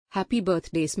Happy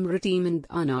birthday Smriti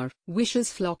Mandhana, wishes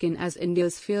flock in as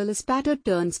India's fearless batter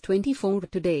turns 24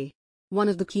 today. One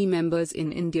of the key members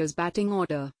in India's batting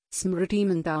order, Smriti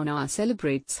Mandhana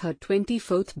celebrates her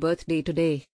 24th birthday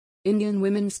today. Indian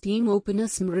women's team opener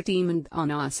Smriti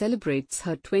Mandhana celebrates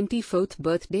her 24th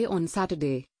birthday on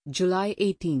Saturday, July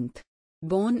 18.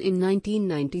 Born in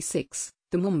 1996,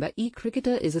 the Mumbai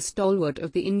cricketer is a stalwart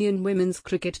of the Indian women's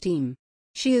cricket team.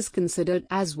 She is considered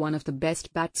as one of the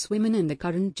best batswomen in the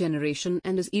current generation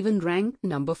and is even ranked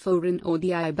number 4 in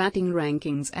ODI batting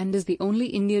rankings and is the only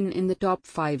Indian in the top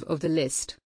 5 of the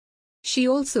list. She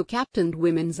also captained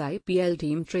women's IPL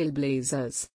team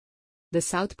Trailblazers. The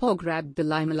southpaw grabbed the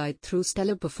limelight through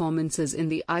stellar performances in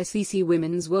the ICC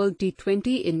Women's World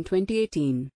T20 in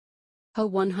 2018. Her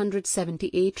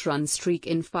 178-run streak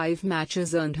in 5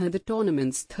 matches earned her the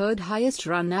tournament's third highest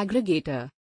run aggregator.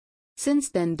 Since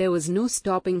then there was no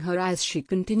stopping her as she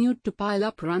continued to pile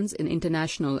up runs in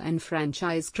international and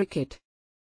franchise cricket.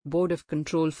 Board of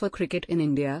Control for Cricket in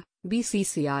India,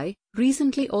 BCCI,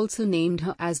 recently also named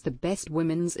her as the best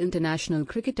women's international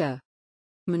cricketer.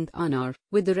 Mandhana,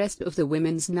 with the rest of the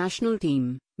women's national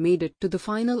team, made it to the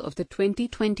final of the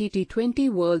 2020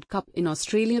 T20 World Cup in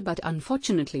Australia but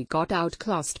unfortunately got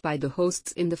outclassed by the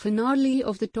hosts in the finale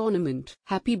of the tournament.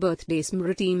 Happy birthday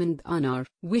Smriti Mandhana,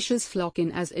 wishes flock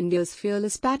in as India's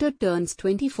fearless batter turns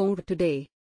 24 today.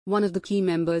 One of the key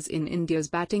members in India's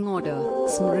batting order,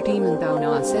 Smriti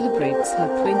Mandhana celebrates her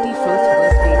 21st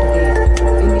birthday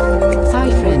today. Hi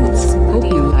friends, hope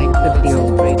you liked the video.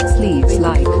 Please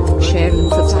like, share and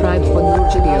subscribe for more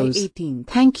videos.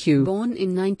 Thank you. Born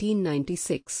in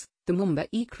 1996, the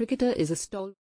Mumbai cricketer is a stalwart.